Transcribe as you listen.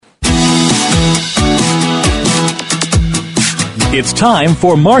It's time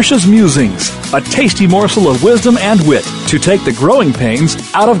for Marcia's Musings, a tasty morsel of wisdom and wit to take the growing pains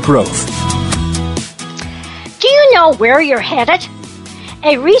out of growth. Do you know where you're headed?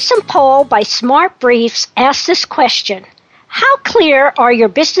 A recent poll by Smart Briefs asked this question: how clear are your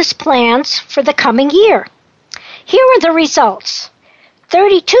business plans for the coming year? Here are the results.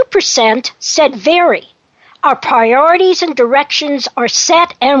 32% said very. Our priorities and directions are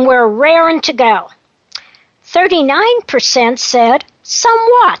set and we're raring to go. 39% said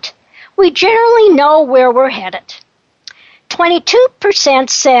somewhat. We generally know where we're headed. 22%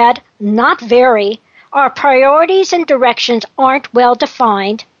 said not very. Our priorities and directions aren't well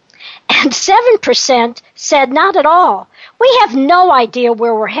defined. And 7% said not at all. We have no idea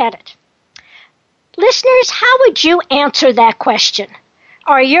where we're headed. Listeners, how would you answer that question?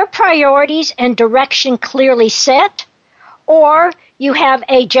 Are your priorities and direction clearly set? Or you have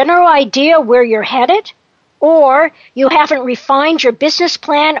a general idea where you're headed? Or you haven't refined your business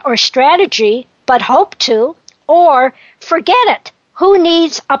plan or strategy, but hope to? Or forget it, who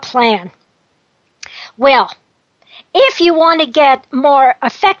needs a plan? Well, if you want to get more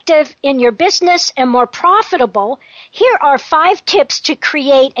effective in your business and more profitable, here are 5 tips to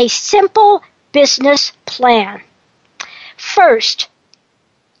create a simple business plan. First,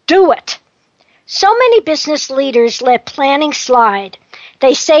 do it. So many business leaders let planning slide.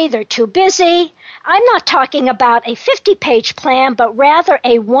 They say they're too busy. I'm not talking about a 50-page plan, but rather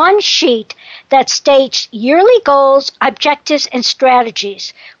a one-sheet that states yearly goals, objectives, and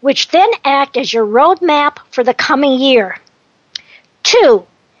strategies, which then act as your roadmap for the coming year. 2,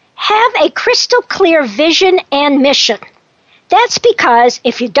 have a crystal clear vision and mission. That's because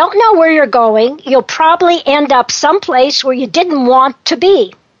if you don't know where you're going, you'll probably end up someplace where you didn't want to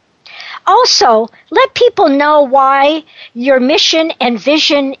be. Also, let people know why your mission and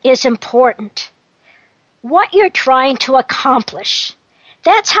vision is important. What you're trying to accomplish.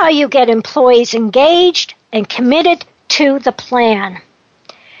 That's how you get employees engaged and committed to the plan.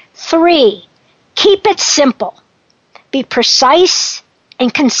 3, keep it simple. Be precise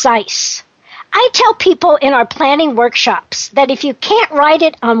and concise. I tell people in our planning workshops that if you can't write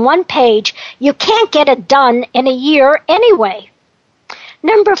it on one page, you can't get it done in a year anyway.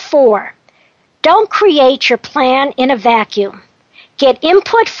 Number 4, don't create your plan in a vacuum. Get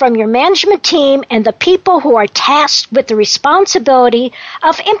input from your management team and the people who are tasked with the responsibility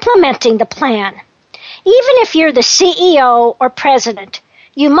of implementing the plan. Even if you're the CEO or president,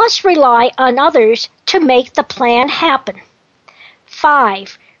 you must rely on others to make the plan happen.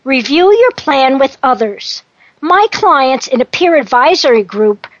 5, review your plan with others. My clients in a peer advisory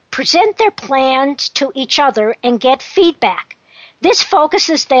group present their plans to each other and get feedback. This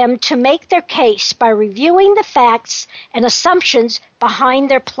focuses them to make their case by reviewing the facts and assumptions behind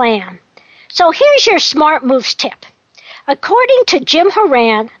their plan. So here's your Smart Moves tip. According to Jim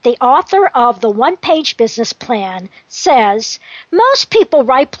Horan, the author of the One-Page Business Plan, says, most people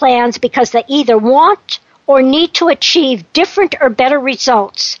write plans because they either want or need to achieve different or better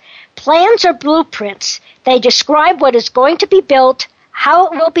results. Plans are blueprints. They describe what is going to be built, how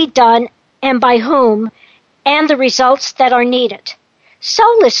it will be done, and by whom, and the results that are needed. So,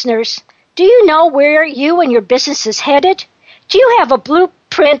 listeners, do you know where you and your business is headed? Do you have a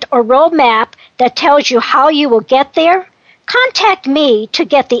blueprint or roadmap that tells you how you will get there? Contact me to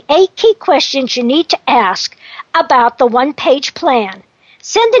get the 8 key questions you need to ask about the one-page plan.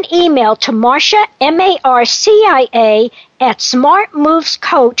 Send an email to Marcia, Marcia, at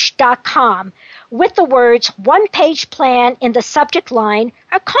smartmovescoach.com with the words one-page plan in the subject line,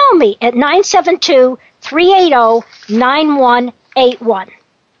 or call me at 972-380-9181.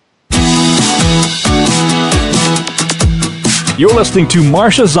 You're listening to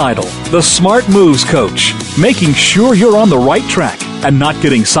Marcia Zeidel, the Smart Moves Coach, making sure you're on the right track and not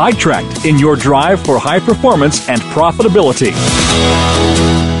getting sidetracked in your drive for high performance and profitability.